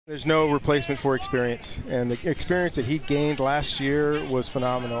There's no replacement for experience, and the experience that he gained last year was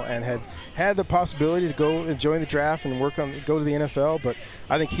phenomenal, and had the possibility to go and join the draft and go to the NFL. But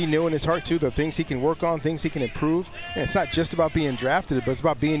I think he knew in his heart too the things he can work on, things he can improve. And it's not just about being drafted, but it's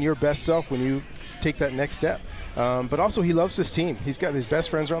about being your best self when you take that next step. But also he loves this team. He's got his best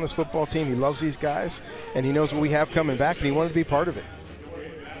friends around this football team. He loves these guys, and he knows what we have coming back, and he wanted to be part of it.